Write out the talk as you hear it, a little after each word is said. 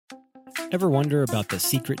Ever wonder about the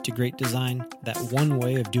secret to great design? That one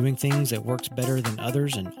way of doing things that works better than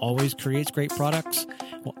others and always creates great products?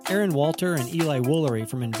 Well, Aaron Walter and Eli Woolery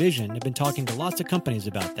from Envision have been talking to lots of companies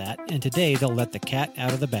about that, and today they'll let the cat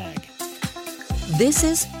out of the bag. This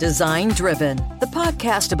is Design Driven, the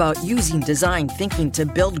podcast about using design thinking to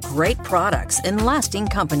build great products and lasting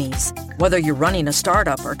companies. Whether you're running a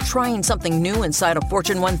startup or trying something new inside a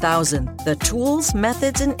Fortune 1000, the tools,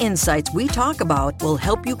 methods, and insights we talk about will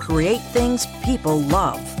help you create things people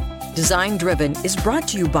love. Design Driven is brought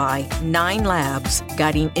to you by 9 Labs,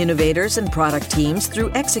 guiding innovators and product teams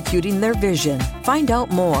through executing their vision. Find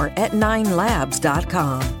out more at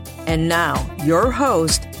 9labs.com. And now, your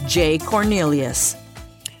host, Jay Cornelius.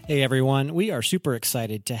 Hey everyone, we are super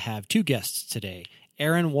excited to have 2 guests today.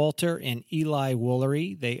 Aaron Walter and Eli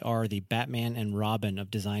Woolery. They are the Batman and Robin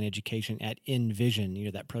of design education at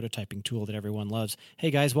Envision, that prototyping tool that everyone loves.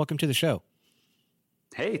 Hey guys, welcome to the show.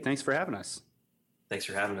 Hey, thanks for having us. Thanks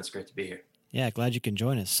for having us. Great to be here. Yeah, glad you can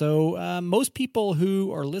join us. So most people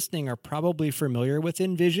who are listening are probably familiar with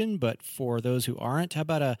Envision, but for those who aren't, how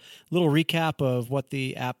about a little recap of what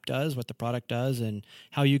the app does, what the product does, and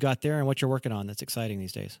how you got there and what you're working on that's exciting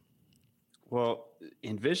these days? Well,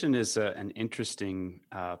 Envision is an interesting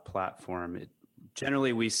platform.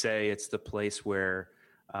 Generally, we say it's the place where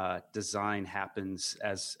design happens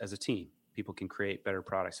as a team. People can create better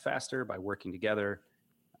products faster by working together.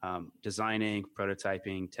 Designing,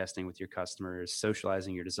 prototyping, testing with your customers,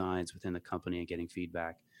 socializing your designs within the company and getting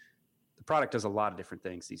feedback. The product does a lot of different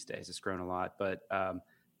things these days. It's grown a lot, but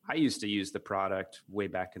I used to use the product way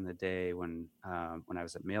back in the day when I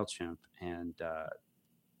was at MailChimp, and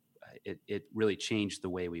it really changed the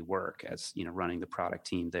way we work as running the product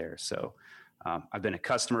team there. So I've been a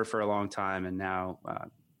customer for a long time, and now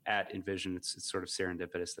at Envision, it's sort of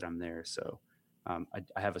serendipitous that I'm there. So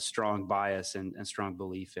I have a strong bias and strong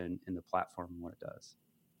belief in the platform and what it does.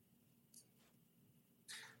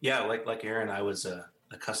 Yeah, like Aaron, I was a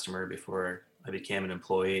customer before I became an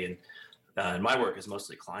employee, and my work is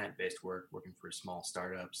mostly client-based work, working for small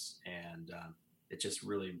startups, and it just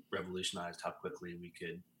really revolutionized how quickly we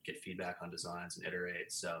could get feedback on designs and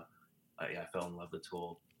iterate. So I fell in love with the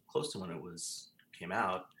tool close to when it came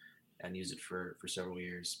out, and used it for several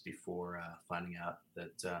years before finding out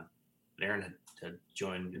that Aaron had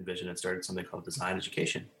joined Envision and started something called Design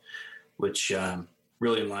Education, which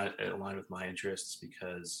really aligned with my interests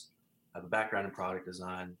because I have a background in product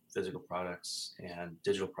design, physical products, and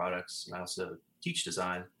digital products. And I also teach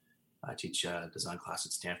design. I teach a design class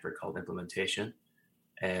at Stanford called Implementation.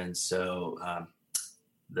 And so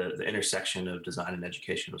the intersection of design and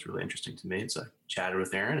education was really interesting to me. And so I chatted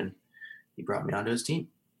with Aaron, and he brought me onto his team.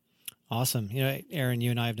 Awesome. Aaron,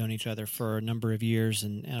 you and I have known each other for a number of years,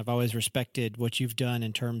 and I've always respected what you've done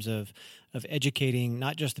in terms of educating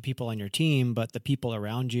not just the people on your team, but the people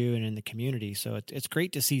around you and in the community. So it's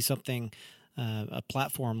great to see something, a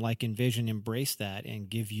platform like Envision embrace that and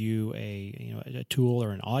give you a tool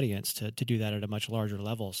or an audience to do that at a much larger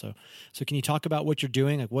level. So can you talk about what you're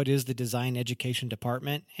doing? Like, what is the design education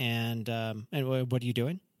department, and what are you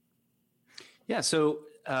doing? Yeah. So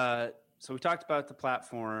we talked about the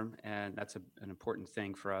platform, and that's an important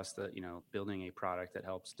thing for us, that, building a product that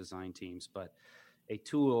helps design teams. But a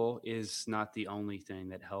tool is not the only thing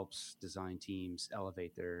that helps design teams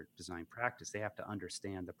elevate their design practice. They have to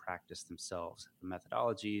understand the practice themselves, the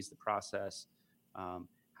methodologies, the process,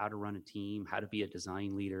 how to run a team, how to be a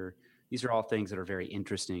design leader. These are all things that are very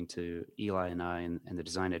interesting to Eli and I and the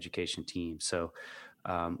design education team. So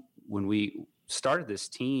when we started this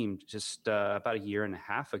team just about a year and a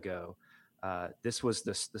half ago, this was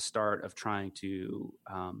the start of trying to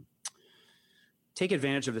take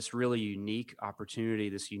advantage of this really unique opportunity,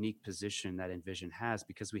 this unique position that Envision has,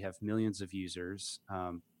 because we have millions of users,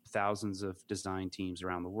 thousands of design teams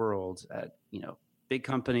around the world at big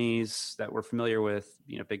companies that we're familiar with,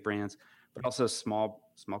 big brands, but also small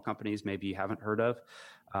companies maybe you haven't heard of,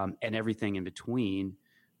 and everything in between.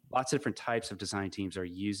 Lots of different types of design teams are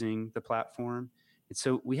using the platform. And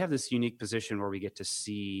so we have this unique position where we get to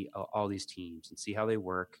see all these teams and see how they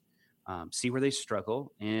work, see where they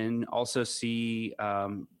struggle, and also see,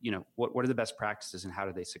 what are the best practices and how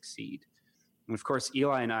do they succeed. And of course,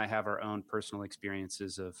 Eli and I have our own personal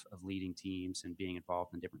experiences of leading teams and being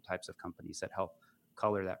involved in different types of companies that help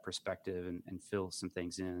color that perspective and fill some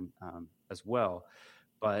things in as well.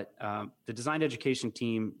 But the design education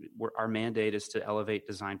team, our mandate is to elevate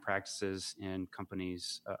design practices in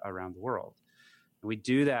companies around the world. And we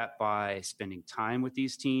do that by spending time with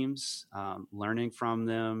these teams, learning from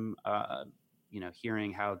them,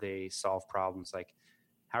 hearing how they solve problems, like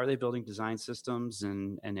how are they building design systems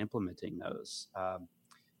and implementing those?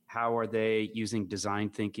 How are they using design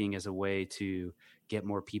thinking as a way to get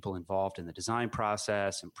more people involved in the design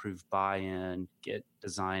process, improve buy-in, get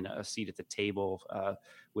design a seat at the table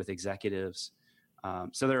with executives?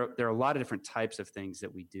 So there are a lot of different types of things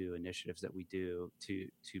that we do, initiatives that we do to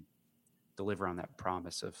deliver on that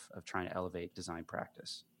promise of trying to elevate design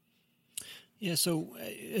practice. Yeah. So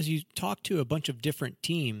as you talk to a bunch of different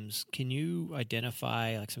teams, can you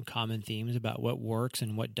identify like some common themes about what works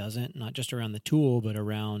and what doesn't, not just around the tool, but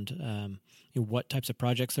around what types of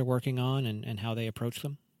projects they're working on and how they approach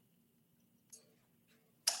them?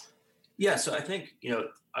 Yeah. So I think,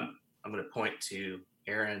 I'm going to point to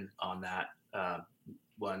Aaron on that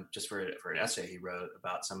one, just for an essay he wrote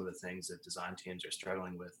about some of the things that design teams are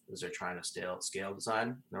struggling with as they're trying to scale design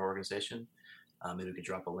in their organization. Maybe we could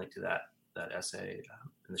drop a link to that essay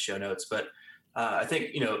in the show notes. But I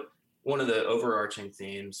think, one of the overarching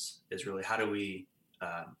themes is really how do we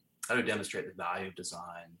demonstrate the value of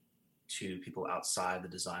design to people outside the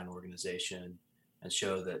design organization and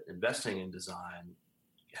show that investing in design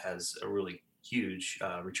has a really huge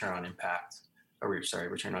return on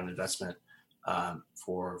investment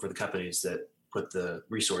for the companies that put the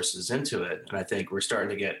resources into it. And I think we're starting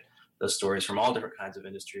to get those stories from all different kinds of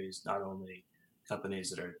industries, not only companies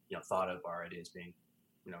that are thought of already as being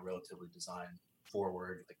relatively design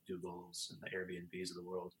forward, like Google's and the Airbnbs of the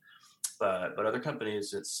world, but other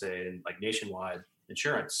companies that say like Nationwide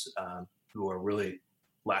Insurance, who are really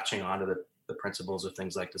latching onto the principles of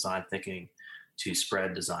things like design thinking to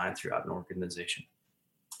spread design throughout an organization.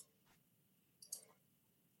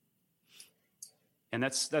 And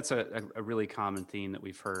that's a really common theme that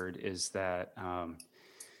we've heard is that,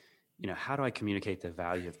 how do I communicate the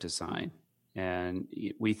value of design? And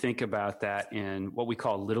we think about that in what we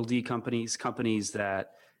call little d companies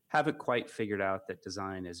that haven't quite figured out that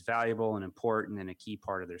design is valuable and important and a key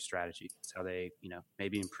part of their strategy. It's how they,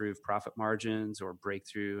 maybe improve profit margins or break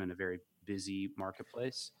through in a very busy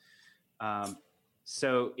marketplace.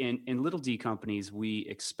 So in little d companies, we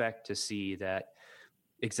expect to see that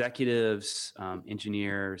executives,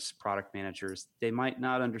 engineers, product managers, they might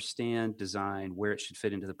not understand design, where it should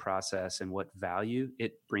fit into the process and what value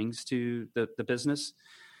it brings to the business.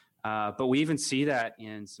 But we even see that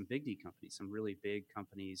in some big D companies, some really big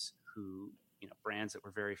companies who, brands that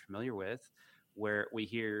we're very familiar with, where we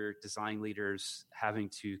hear design leaders having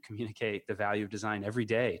to communicate the value of design every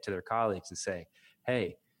day to their colleagues and say,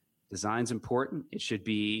 hey, design's important. It should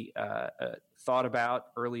be thought about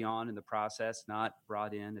early on in the process, not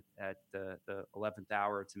brought in at the 11th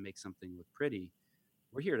hour to make something look pretty.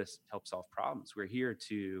 We're here to help solve problems. We're here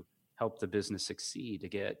to help the business succeed, to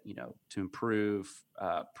get, to improve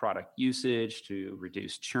product usage, to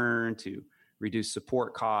reduce churn, to reduce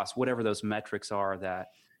support costs, whatever those metrics are that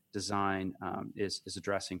design is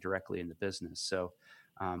addressing directly in the business. So,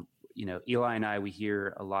 Eli and I, we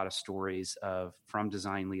hear a lot of stories from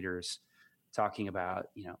design leaders talking about,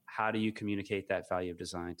 how do you communicate that value of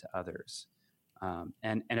design to others?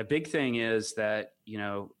 And a big thing is that,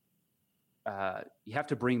 you have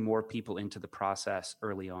to bring more people into the process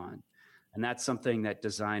early on. And that's something that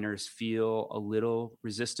designers feel a little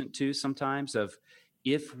resistant to sometimes, of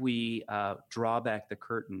if we draw back the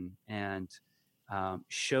curtain and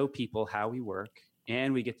show people how we work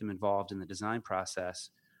and we get them involved in the design process,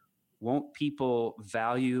 won't people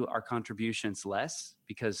value our contributions less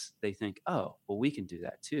because they think, oh, well, we can do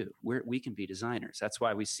that too. We can be designers. That's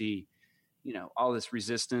why we see, all this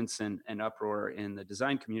resistance and uproar in the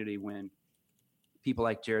design community when people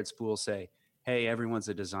like Jared Spool say, hey, everyone's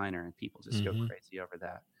a designer, and people just go crazy over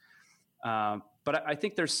that. But I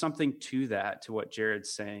think there's something to that, to what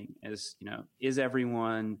Jared's saying is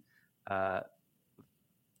everyone,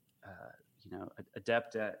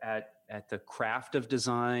 adept at the craft of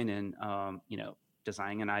design and,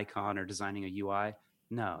 designing an icon or designing a UI?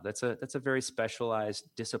 No, that's a very specialized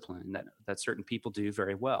discipline that certain people do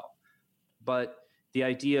very well. But the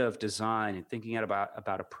idea of design and thinking about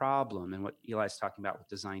a problem, and what Eli's talking about with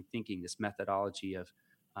design thinking, this methodology of,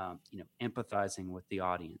 empathizing with the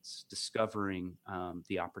audience, discovering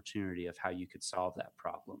the opportunity of how you could solve that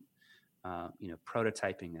problem,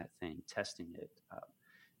 prototyping that thing, testing it.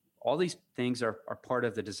 All these things are part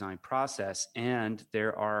of the design process, and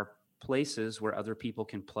there are places where other people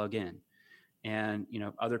can plug in. And,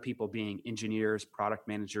 other people being engineers, product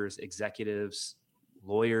managers, executives,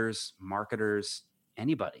 lawyers, marketers,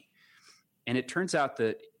 anybody. And it turns out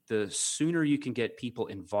that the sooner you can get people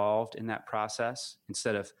involved in that process,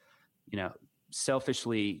 instead of,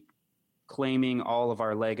 selfishly claiming all of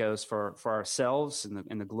our Legos for ourselves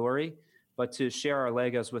and the glory, but to share our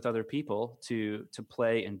Legos with other people to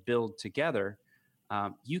play and build together,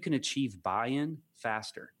 you can achieve buy-in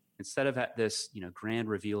faster. instead of at this, grand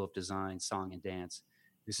reveal of design, song and dance,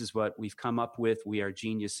 this is what we've come up with. We are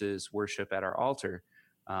geniuses, worship at our altar.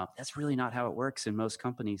 That's really not how it works in most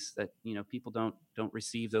companies. That people don't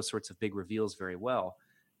receive those sorts of big reveals very well.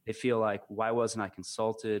 They feel like, why wasn't I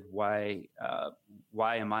consulted? Why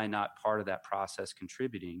am I not part of that process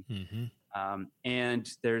contributing? Mm-hmm. And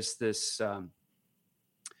there's this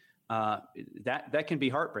that can be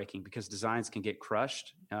heartbreaking because designs can get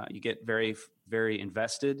crushed. You get very, very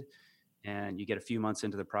invested, and you get a few months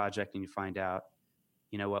into the project and you find out,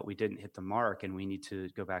 we didn't hit the mark and we need to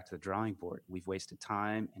go back to the drawing board. We've wasted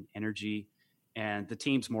time and energy, and the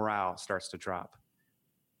team's morale starts to drop.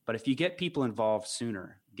 But if you get people involved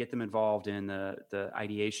sooner, get them involved in the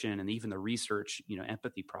ideation and even the research,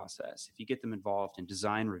 empathy process, if you get them involved in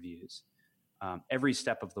design reviews, every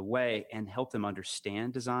step of the way, and help them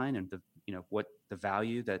understand design and what the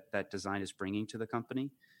value that design is bringing to the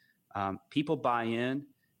company, people buy in.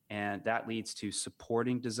 And that leads to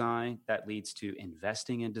supporting design. That leads to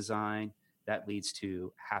investing in design. That leads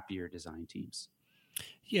to happier design teams.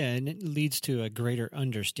 Yeah, and it leads to a greater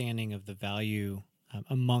understanding of the value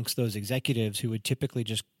amongst those executives who would typically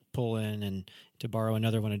just pull in and, to borrow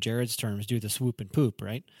another one of Jared's terms, do the swoop and poop,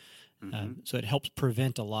 right? Mm-hmm. So it helps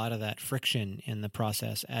prevent a lot of that friction in the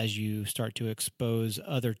process as you start to expose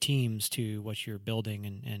other teams to what you're building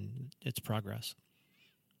and its progress.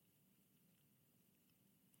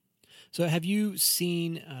 So have you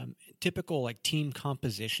seen typical team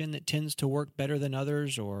composition that tends to work better than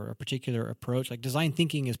others, or a particular approach? Like design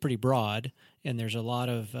thinking is pretty broad, and there's a lot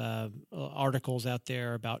of articles out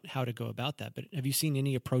there about how to go about that. But have you seen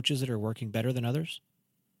any approaches that are working better than others?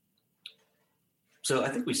 So I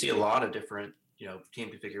think we see a lot of different, team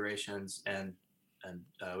configurations, and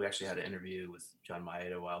we actually had an interview with John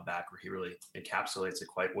Maeda a while back where he really encapsulates it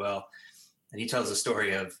quite well. And he tells the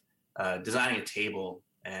story of designing a table.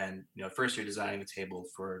 And, first you're designing the table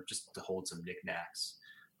just to hold some knickknacks.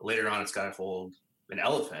 But later on, it's got to hold an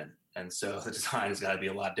elephant. And so the design has got to be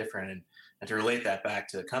a lot different. And to relate that back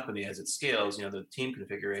to the company as it scales, the team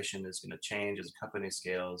configuration is going to change as the company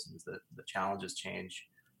scales, and as the challenges change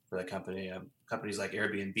for that company. Companies like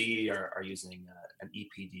Airbnb are using an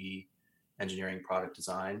EPD, engineering product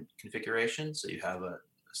design configuration. So you have a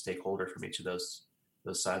stakeholder from each of those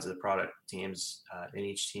sides of the product teams in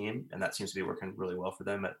each team, and that seems to be working really well for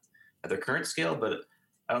them at their current scale. But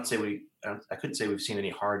I couldn't say we've seen any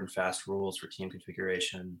hard and fast rules for team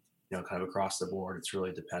configuration, kind of across the board. It's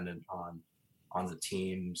really dependent on the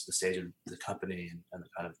teams, the stage of the company, and the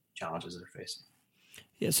kind of challenges they're facing.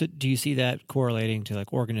 Yeah. So do you see that correlating to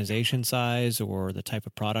organization size or the type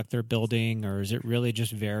of product they're building, or is it really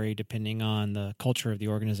just vary depending on the culture of the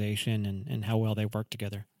organization and how well they work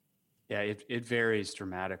together? Yeah, it varies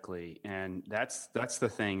dramatically, and that's the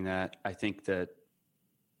thing that I think that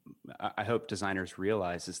I hope designers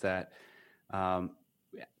realize is that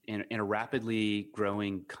in a rapidly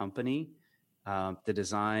growing company, the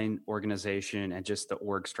design organization and just the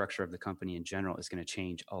org structure of the company in general is going to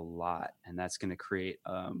change a lot, and that's going to create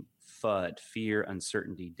FUD, fear,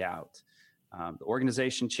 uncertainty, doubt. The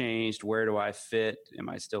organization changed. Where do I fit? Am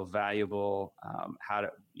I still valuable?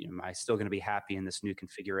 Am I still going to be happy in this new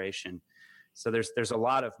configuration? So there's a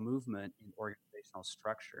lot of movement in organizational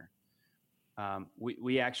structure.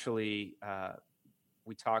 We actually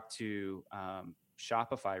we talked to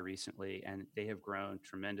Shopify recently, and they have grown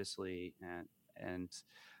tremendously. And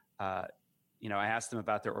I asked them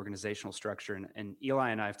about their organizational structure, and Eli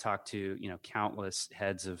and I have talked to countless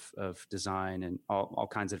heads of design and all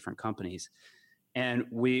kinds of different companies, and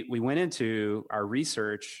we went into our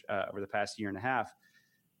research over the past year and a half,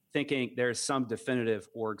 thinking there's some definitive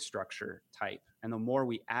org structure type, and the more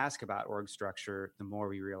we ask about org structure, the more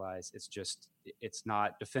we realize it's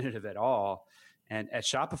not definitive at all. And at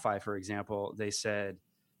Shopify, for example, they said,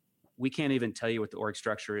 we can't even tell you what the org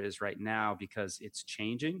structure is right now because it's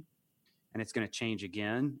changing. And it's going to change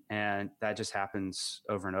again. And that just happens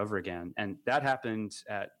over and over again. And that happened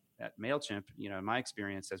at MailChimp, in my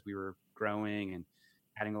experience, as we were growing and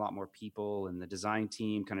adding a lot more people, and the design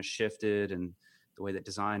team kind of shifted, and the way that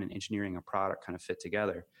design and engineering a product kind of fit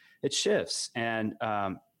together, it shifts. And,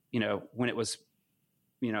 when it was,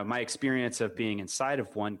 my experience of being inside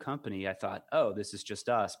of one company, I thought, oh, this is just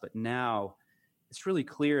us. But now it's really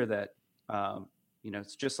clear that,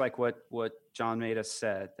 it's just like what John Maeda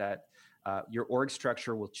said, that your org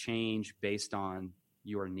structure will change based on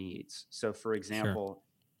your needs. So, for example,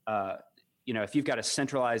 sure. If you've got a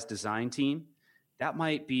centralized design team, that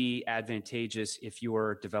might be advantageous if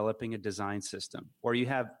you're developing a design system, or you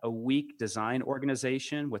have a weak design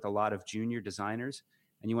organization with a lot of junior designers,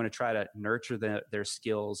 and you want to try to nurture their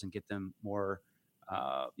skills and get them more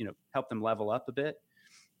help them level up a bit.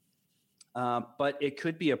 But it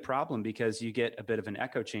could be a problem because you get a bit of an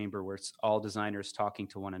echo chamber where it's all designers talking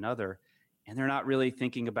to one another, and they're not really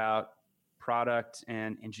thinking about product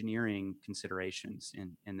and engineering considerations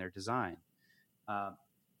in their design.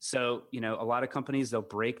 So, a lot of companies, they'll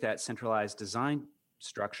break that centralized design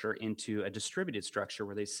structure into a distributed structure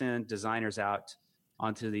where they send designers out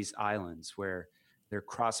onto these islands where they're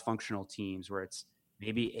cross-functional teams, where it's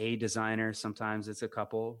maybe a designer, sometimes it's a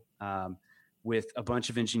couple, with a bunch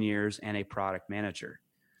of engineers and a product manager.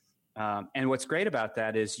 And what's great about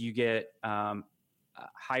that is you get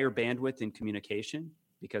higher bandwidth in communication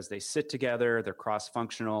because they sit together, they're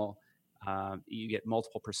cross-functional, you get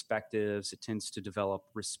multiple perspectives. It tends to develop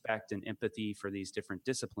respect and empathy for these different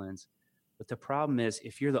disciplines. But the problem is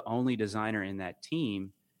if you're the only designer in that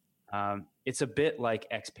team, it's a bit like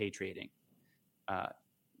expatriating.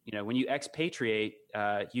 When you expatriate,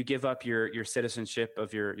 you give up your citizenship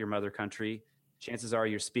of your mother country. Chances are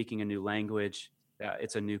you're speaking a new language.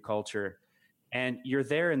 It's a new culture. And you're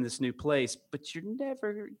there in this new place, but you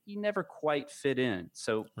never quite fit in.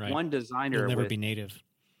 So right. One designer You'll never be native.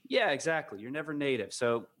 Yeah, exactly. You're never native.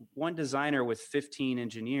 So one designer with 15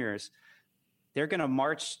 engineers, they're going to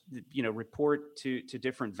march, report to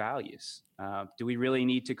different values. Do we really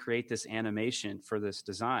need to create this animation for this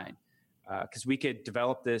design? Because we could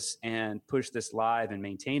develop this and push this live and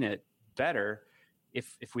maintain it better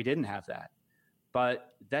if we didn't have that.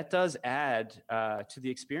 But that does add to the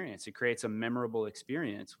experience. It creates a memorable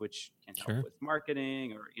experience, which can help with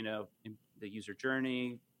marketing or in the user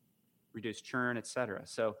journey, reduce churn, et cetera.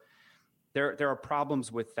 So there are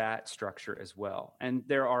problems with that structure as well. And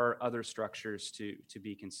there are other structures to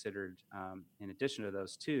be considered in addition to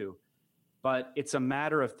those two. But it's a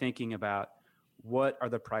matter of thinking about what are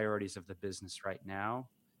the priorities of the business right now?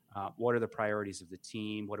 What are the priorities of the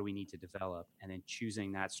team? What do we need to develop? And then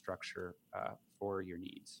choosing that structure for your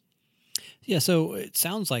needs. Yeah, so it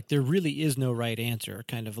sounds like there really is no right answer.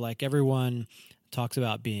 Kind of like everyone talks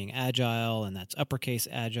about being agile, and that's uppercase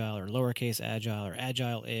agile or lowercase agile or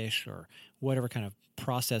agile-ish or whatever kind of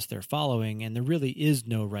process they're following, and there really is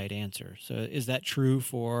no right answer. So is that true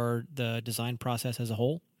for the design process as a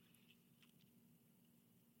whole?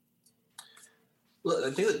 Well,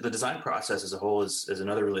 I think that the design process as a whole is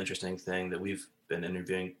another really interesting thing that we've been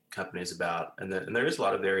interviewing companies about. And there is a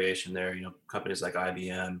lot of variation there. Companies like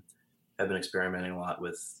IBM have been experimenting a lot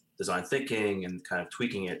with design thinking and kind of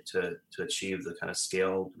tweaking it to achieve the kind of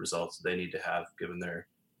scaled results that they need to have given their,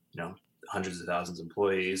 hundreds of thousands of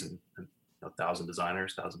employees and 1,000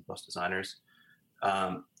 plus designers.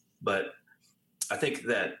 But I think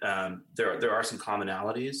that there are some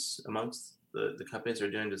commonalities amongst the companies that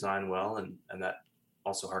are doing design well, and that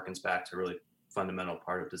also harkens back to a really fundamental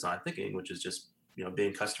part of design thinking, which is just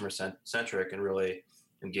being customer centric and really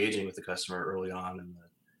engaging with the customer early on in the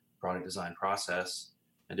product design process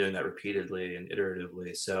and doing that repeatedly and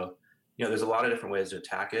iteratively. So there's a lot of different ways to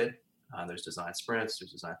attack it. There's design sprints,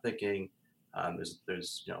 there's design thinking,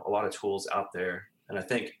 there's a lot of tools out there, and I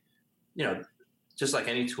think just like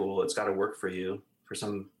any tool, it's got to work for you. For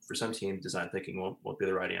some team, design thinking won't be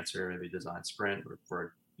the right answer. Maybe design sprint or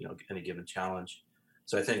for any given challenge.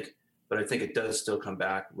 So I think it does still come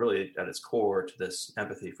back really at its core to this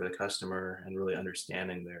empathy for the customer and really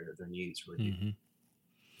understanding their needs really deeply. Mm-hmm.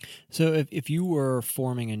 So if you were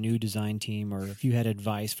forming a new design team, or if you had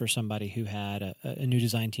advice for somebody who had a new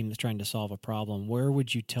design team that's trying to solve a problem, where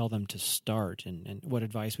would you tell them to start, and what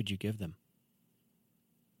advice would you give them?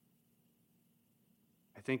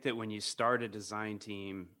 I think that when you start a design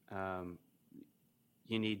team,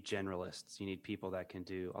 you need generalists. You need people that can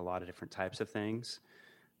do a lot of different types of things.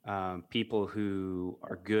 People who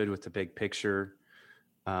are good with the big picture.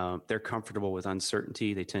 They're comfortable with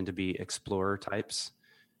uncertainty. They tend to be explorer types,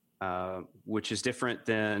 which is different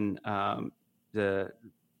than the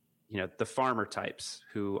farmer types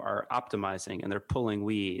who are optimizing and they're pulling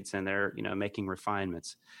weeds and they're making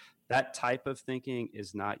refinements. That type of thinking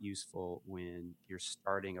is not useful when you're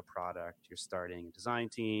starting a product, you're starting a design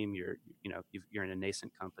team, you're in a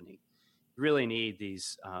nascent company. You really need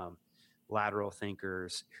these lateral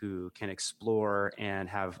thinkers who can explore and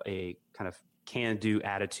have a kind of can-do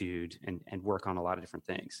attitude and work on a lot of different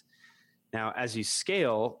things. Now, as you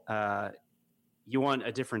scale, you want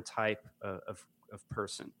a different type of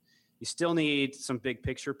person. You still need some big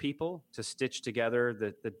picture people to stitch together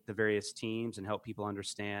the various teams and help people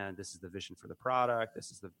understand this is the vision for the product, this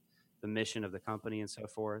is the mission of the company, and so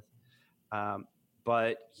forth.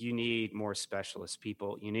 But you need more specialist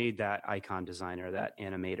people. You need that icon designer, that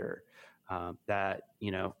animator, that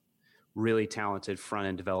really talented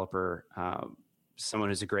front-end developer, someone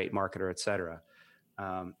who's a great marketer, et cetera.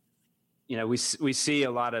 we see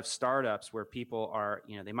a lot of startups where people are,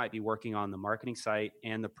 they might be working on the marketing site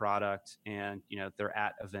and the product, and they're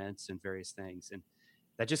at events and various things, and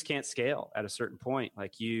that just can't scale at a certain point.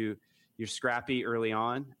 Like you're scrappy early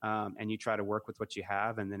on, and you try to work with what you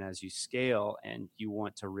have, and then as you scale and you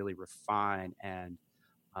want to really refine and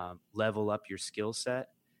level up your skill set,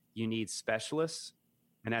 you need specialists,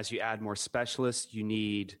 and as you add more specialists, you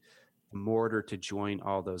need a mortar to join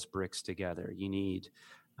all those bricks together. You need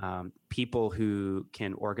people who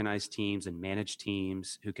can organize teams and manage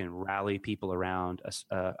teams, who can rally people around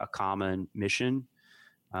a common mission.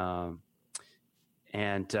 You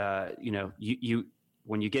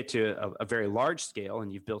when you get to a very large scale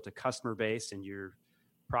and you've built a customer base and you're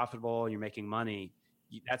profitable, you're making money,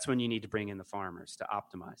 that's when you need to bring in the farmers to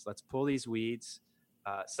optimize. Let's pull these weeds.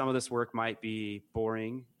 Some of this work might be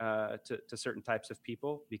boring to certain types of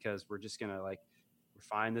people, because we're just going to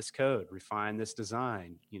refine this code, refine this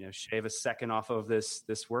design, shave a second off of this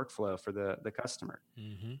workflow for the customer.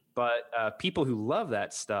 Mm-hmm. But people who love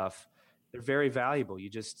that stuff, they're very valuable. You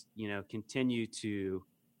just, continue to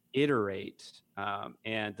iterate,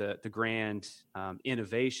 and the grand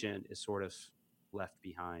innovation is sort of left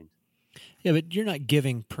behind. Yeah, but you're not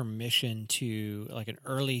giving permission to an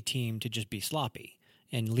early team to just be sloppy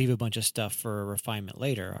and leave a bunch of stuff for refinement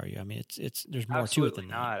later, are you? I mean, it's there's more Absolutely to it than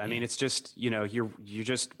not. that. I mean, it's just you're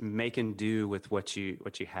just making do with what you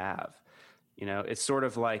have. It's sort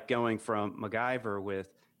of like going from MacGyver with,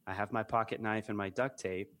 I have my pocket knife and my duct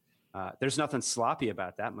tape. There's nothing sloppy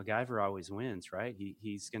about that. MacGyver always wins, right?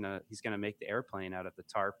 He's gonna make the airplane out of the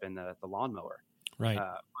tarp and the lawnmower, right?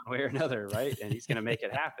 One way or another, right? And he's gonna make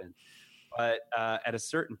it happen. But at a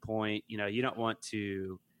certain point, you don't want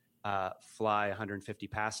to fly 150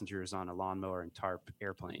 passengers on a lawnmower and tarp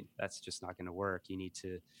airplane. That's just not going to work. You need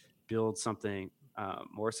to build something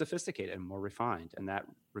more sophisticated and more refined, and that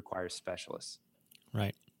requires specialists.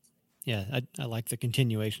 Right. Yeah, I like the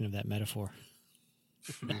continuation of that metaphor.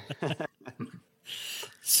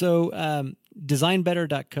 So,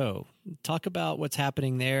 designbetter.co. Talk about what's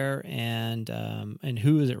happening there, and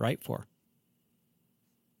who is it right for?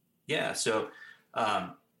 Yeah, so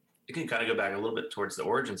you can kind of go back a little bit towards the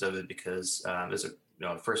origins of it, because there's a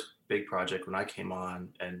first big project when I came on,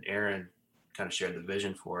 and Aaron kind of shared the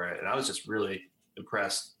vision for it, and I was just really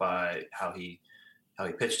impressed by how he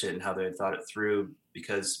pitched it and how they had thought it through,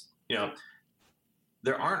 because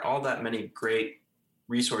there aren't all that many great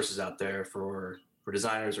resources out there for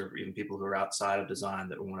designers, or even people who are outside of design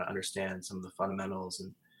that want to understand some of the fundamentals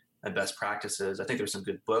and best practices. I think there's some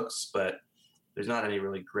good books, but there's not any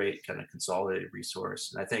really great kind of consolidated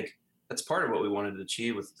resource. And I think that's part of what we wanted to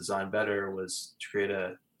achieve with Design Better, was to create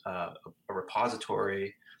a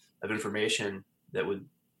repository of information that would,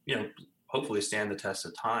 hopefully stand the test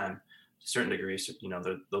of time to a certain degree. So,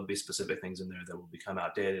 there'll be specific things in there that will become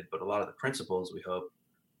outdated, but a lot of the principles, we hope,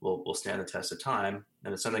 will stand the test of time.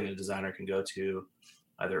 And it's something a designer can go to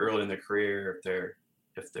either early in their career,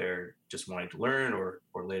 if they're just wanting to learn, or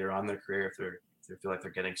later on in their career, if they feel like they're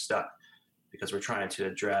getting stuck, because we're trying to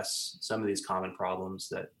address some of these common problems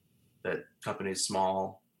that companies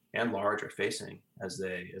small and large are facing as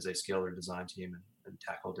they scale their design team and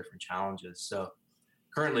tackle different challenges. So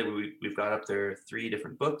currently we've got up there 3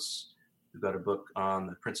 different books. We've got a book on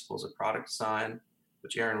the principles of product design,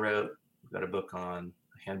 which Aaron wrote. We've got a book on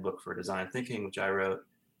a handbook for design thinking, which I wrote,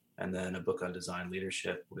 and then a book on design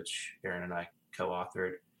leadership, which Aaron and I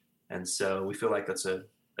co-authored. And so we feel like that's a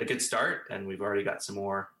good start, and we've already got some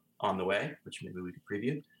more on the way, which maybe we could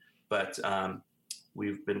preview. But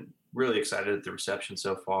we've been really excited at the reception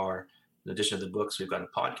so far. In addition to the books, we've got a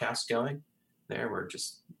podcast going there. We're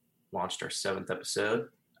just launched our 7th episode,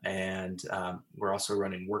 and we're also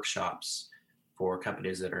running workshops for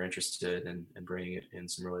companies that are interested in bringing in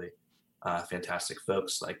some really fantastic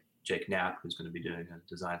folks like Jake Knapp, who's going to be doing a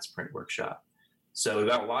design sprint workshop. So we've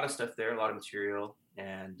got a lot of stuff there, a lot of material,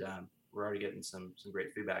 and we're already getting some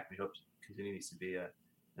great feedback. We hope to continue to be an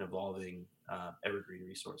evolving evergreen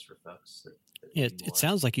resource for folks. It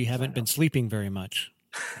sounds like you haven't been sleeping very much.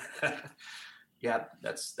 Yeah,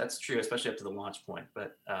 that's true, especially up to the launch point.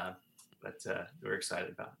 But we're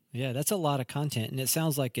excited about it. Yeah, that's a lot of content, and it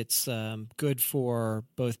sounds like it's good for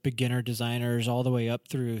both beginner designers all the way up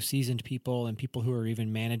through seasoned people and people who are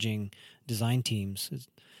even managing design teams.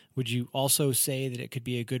 Would you also say that it could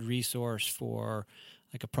be a good resource for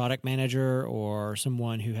like a product manager or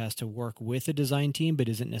someone who has to work with a design team but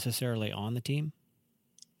isn't necessarily on the team?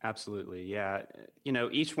 Absolutely. Yeah.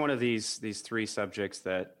 Each one of these 3 subjects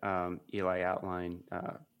that Eli outlined,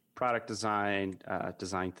 product design,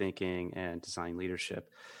 design thinking, and design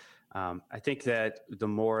leadership, I think that the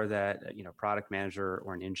more that product manager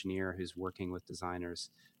or an engineer who's working with designers,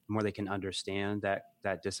 the more they can understand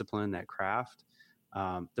that discipline, that craft,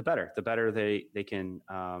 the better. The better they can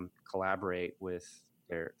collaborate with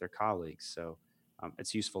their colleagues. So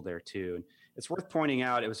it's useful there too. And it's worth pointing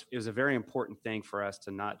out it was a very important thing for us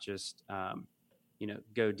to not just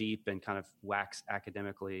go deep and kind of wax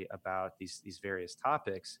academically about these various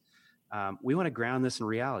topics. We want to ground this in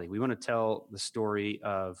reality. We want to tell the story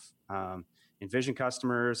of Envision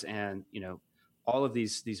customers and all of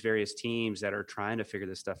these various teams that are trying to figure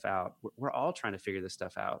this stuff out. We're all trying to figure this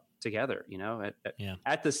stuff out together,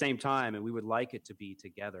 at the same time, and we would like it to be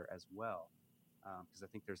together as well, because I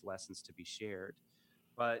think there's lessons to be shared.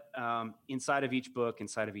 But inside of each book,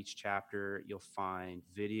 inside of each chapter, you'll find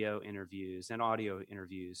video interviews and audio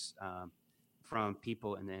interviews from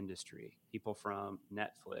people in the industry, people from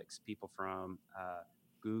Netflix, people from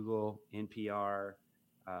Google, NPR,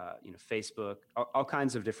 Facebook, all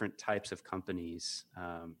kinds of different types of companies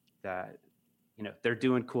that, they're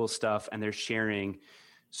doing cool stuff and they're sharing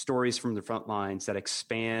stories from the front lines that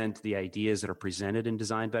expand the ideas that are presented in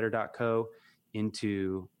designbetter.co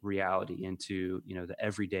into reality, into, the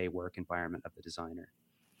everyday work environment of the designer.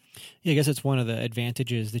 Yeah, I guess it's one of the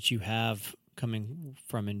advantages that you have coming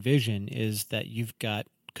from Envision is that you've got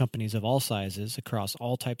companies of all sizes across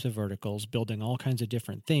all types of verticals building all kinds of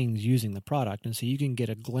different things using the product. And so you can get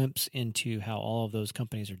a glimpse into how all of those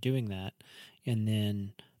companies are doing that and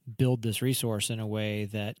then build this resource in a way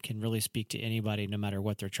that can really speak to anybody no matter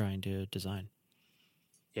what they're trying to design.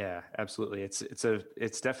 Yeah, absolutely.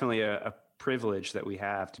 It's definitely a privilege that we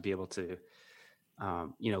have to be able to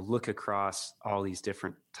look across all these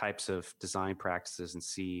different types of design practices and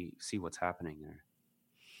see what's happening there.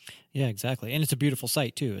 Yeah, exactly. And it's a beautiful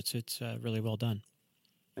site too. It's really well done.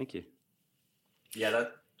 Thank you. Yeah,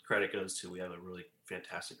 that credit goes to, we have a really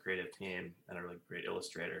fantastic creative team and a really great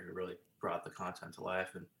illustrator who really brought the content to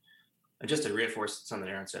life. And just to reinforce something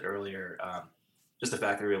Aaron said earlier, just the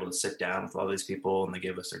fact that we were able to sit down with all these people and they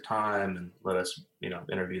gave us their time and let us,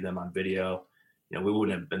 interview them on video. We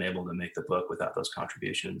wouldn't have been able to make the book without those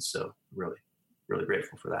contributions. So really, really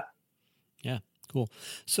grateful for that. Yeah, cool.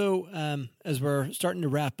 So as we're starting to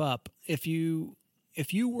wrap up, if you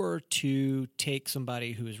were to take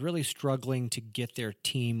somebody who is really struggling to get their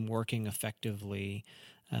team working effectively,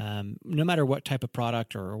 no matter what type of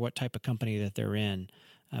product or what type of company that they're in,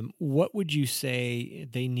 what would you say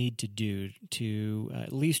they need to do to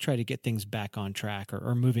at least try to get things back on track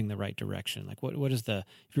or moving the right direction? Like what is if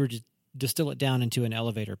you were to distill it down into an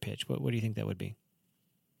elevator pitch, what do you think that would be?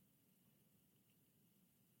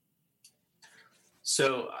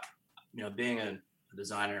 So, being a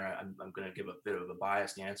designer, I'm going to give a bit of a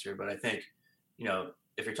biased answer, but I think,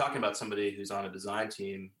 if you're talking about somebody who's on a design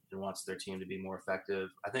team and wants their team to be more effective,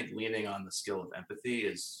 I think leaning on the skill of empathy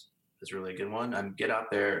is really a good one. Get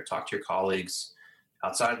out there, talk to your colleagues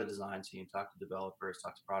outside of the design team, talk to developers,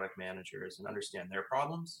 talk to product managers, and understand their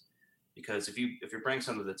problems. Because if you bring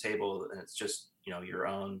something to the table and it's just your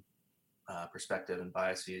own perspective and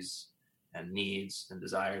biases and needs and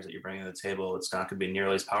desires that you're bringing to the table, it's not going to be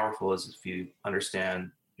nearly as powerful as if you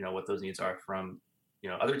understand what those needs are from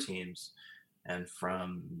other teams and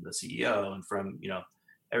from the CEO and from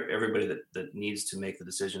everybody that needs to make the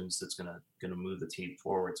decisions that's going to move the team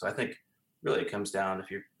forward. So I think really it comes down,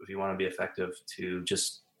 if you want to be effective, to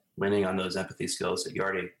just leaning on those empathy skills that you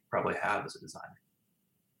already probably have as a designer.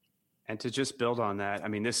 And to just build on that, I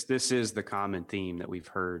mean, this is the common theme that we've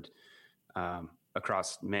heard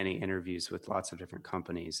across many interviews with lots of different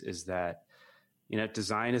companies, is that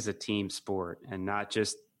design is a team sport, and not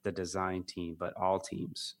just the design team, but all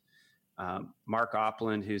teams. Mark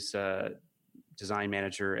Opland, who's a design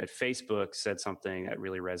manager at Facebook, said something that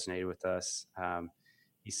really resonated with us.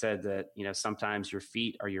 He said that sometimes your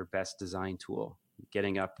feet are your best design tool.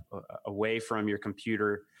 Getting up away from your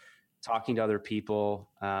computer, talking to other people.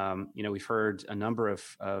 We've heard a number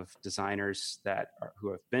of designers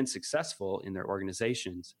who have been successful in their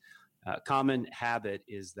organizations. Common habit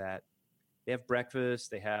is that they have breakfast,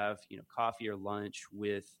 they have coffee or lunch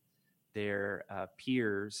with their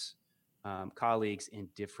peers, colleagues in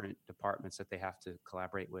different departments that they have to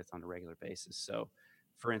collaborate with on a regular basis. So,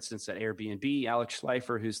 for instance, at Airbnb, Alex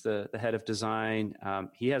Schleifer, who's the head of design,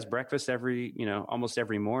 he has breakfast almost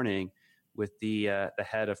every morning with the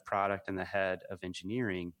head of product and the head of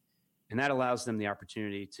engineering. And that allows them the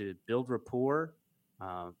opportunity to build rapport,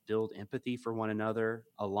 build empathy for one another,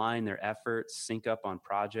 align their efforts, sync up on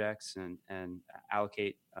projects, and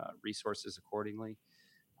allocate resources accordingly.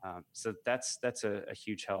 So that's a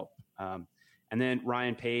huge help. And then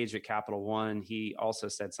Ryan Page at Capital One, he also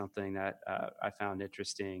said something that I found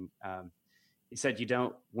interesting. He said, you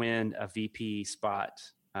don't win a VP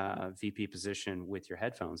VP position with your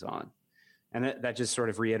headphones on. And that just sort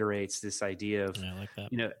of reiterates this idea of, I like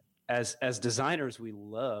that. As designers, we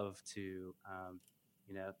love to,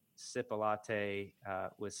 sip a latte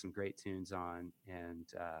with some great tunes on and,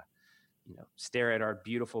 stare at our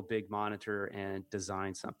beautiful big monitor and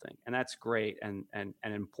design something. And that's great and an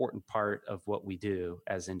important part of what we do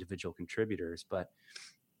as individual contributors. But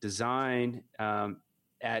design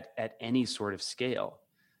at any sort of scale,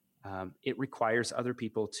 it requires other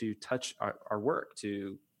people to touch our work,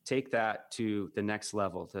 to take that to the next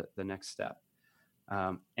level, to the next step.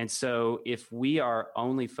 And so if we are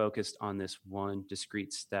only focused on this one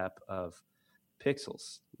discrete step of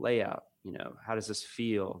pixels, layout, how does this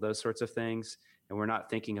feel, those sorts of things, and we're not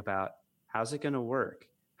thinking about how's it going to work?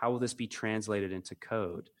 How will this be translated into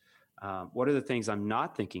code? What are the things I'm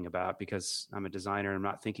not thinking about because I'm a designer and I'm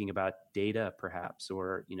not thinking about data perhaps,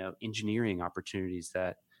 or, engineering opportunities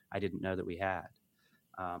that I didn't know that we had?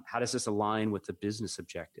 How does this align with the business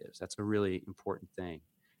objectives? That's a really important thing.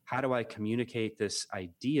 How do I communicate this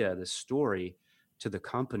idea, this story to the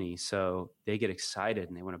company so they get excited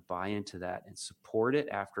and they want to buy into that and support it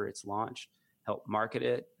after it's launched, help market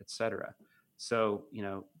it, et cetera? So,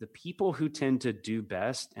 the people who tend to do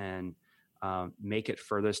best and make it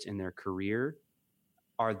furthest in their career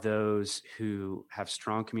are those who have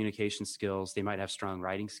strong communication skills. They might have strong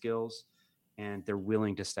writing skills, and they're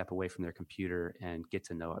willing to step away from their computer and get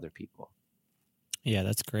to know other people. Yeah,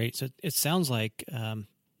 that's great. So it sounds like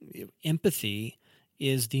empathy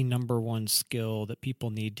is the number one skill that people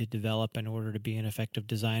need to develop in order to be an effective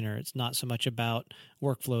designer. It's not so much about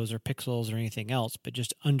workflows or pixels or anything else, but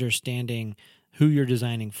just understanding who you're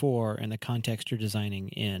designing for and the context you're designing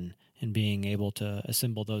in, and being able to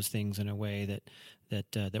assemble those things in a way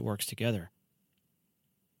that works together.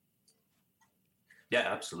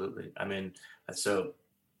 Yeah, absolutely. I mean, so,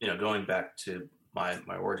 going back to my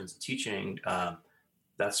origins of teaching,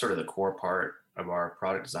 that's sort of the core part of our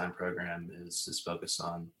product design program is focus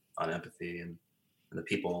on empathy and the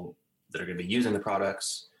people that are going to be using the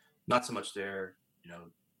products. Not so much the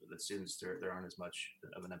students, there aren't as much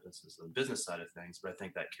of an emphasis on the business side of things, but I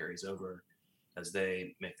think that carries over as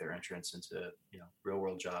they make their entrance into, real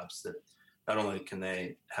world jobs, that not only can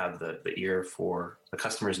they have the ear for the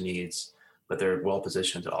customer's needs, but they're well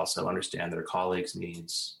positioned to also understand their colleagues'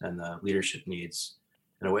 needs and the leadership needs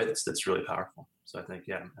in a way that's really powerful. So I think,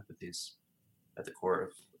 empathy is at the core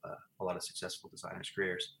of a lot of successful designers'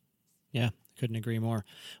 careers. Yeah, couldn't agree more.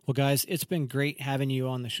 Well, guys, it's been great having you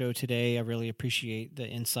on the show today. I really appreciate the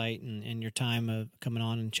insight and your time of coming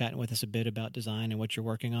on and chatting with us a bit about design and what you're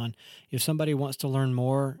working on. If somebody wants to learn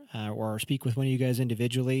more or speak with one of you guys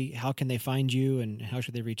individually, how can they find you and how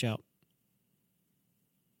should they reach out?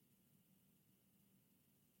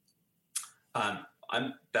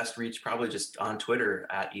 I'm best reached probably just on Twitter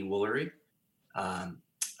at eWoolery.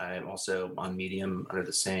 I'm also on Medium under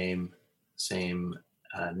the same name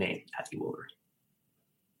at eWoolery.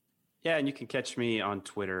 Yeah, and you can catch me on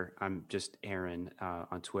Twitter. I'm just Aaron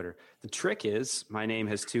on Twitter. The trick is my name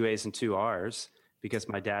has 2 A's and 2 R's because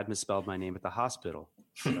my dad misspelled my name at the hospital.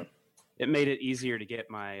 So it made it easier to get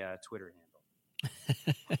my Twitter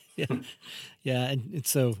handle. Yeah, and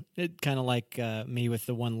so it kind of like me with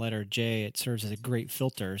the one letter J, it serves as a great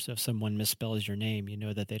filter. So if someone misspells your name, you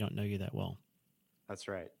know that they don't know you that well. That's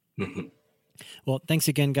right. Well, thanks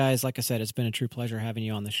again, guys. Like I said, it's been a true pleasure having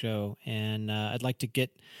you on the show, and I'd like to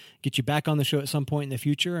get you back on the show at some point in the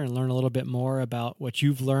future and learn a little bit more about what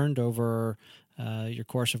you've learned over your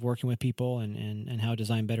course of working with people and how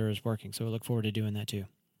Design Better is working. So we look forward to doing that too.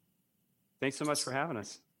 Thanks so much for having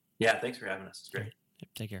us. Yeah, thanks for having us. It's great. Yep,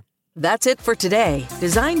 take care. That's it for today.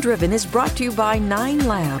 Design Driven is brought to you by 9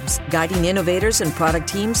 Labs, guiding innovators and product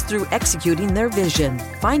teams through executing their vision.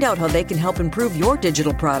 Find out how they can help improve your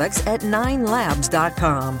digital products at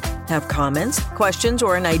 9labs.com. Have comments, questions,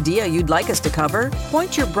 or an idea you'd like us to cover?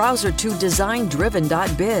 Point your browser to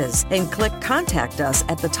designdriven.biz and click Contact Us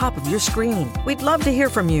at the top of your screen. We'd love to hear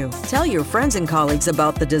from you. Tell your friends and colleagues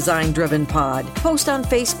about the Design Driven Pod. Post on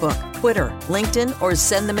Facebook, Twitter, LinkedIn, or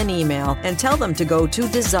send them an email and tell them to go to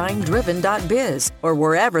designdriven.biz or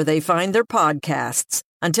wherever they find their podcasts.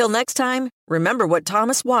 Until next time, remember what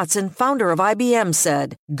Thomas Watson, founder of IBM,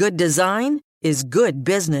 said: good design is good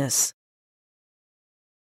business.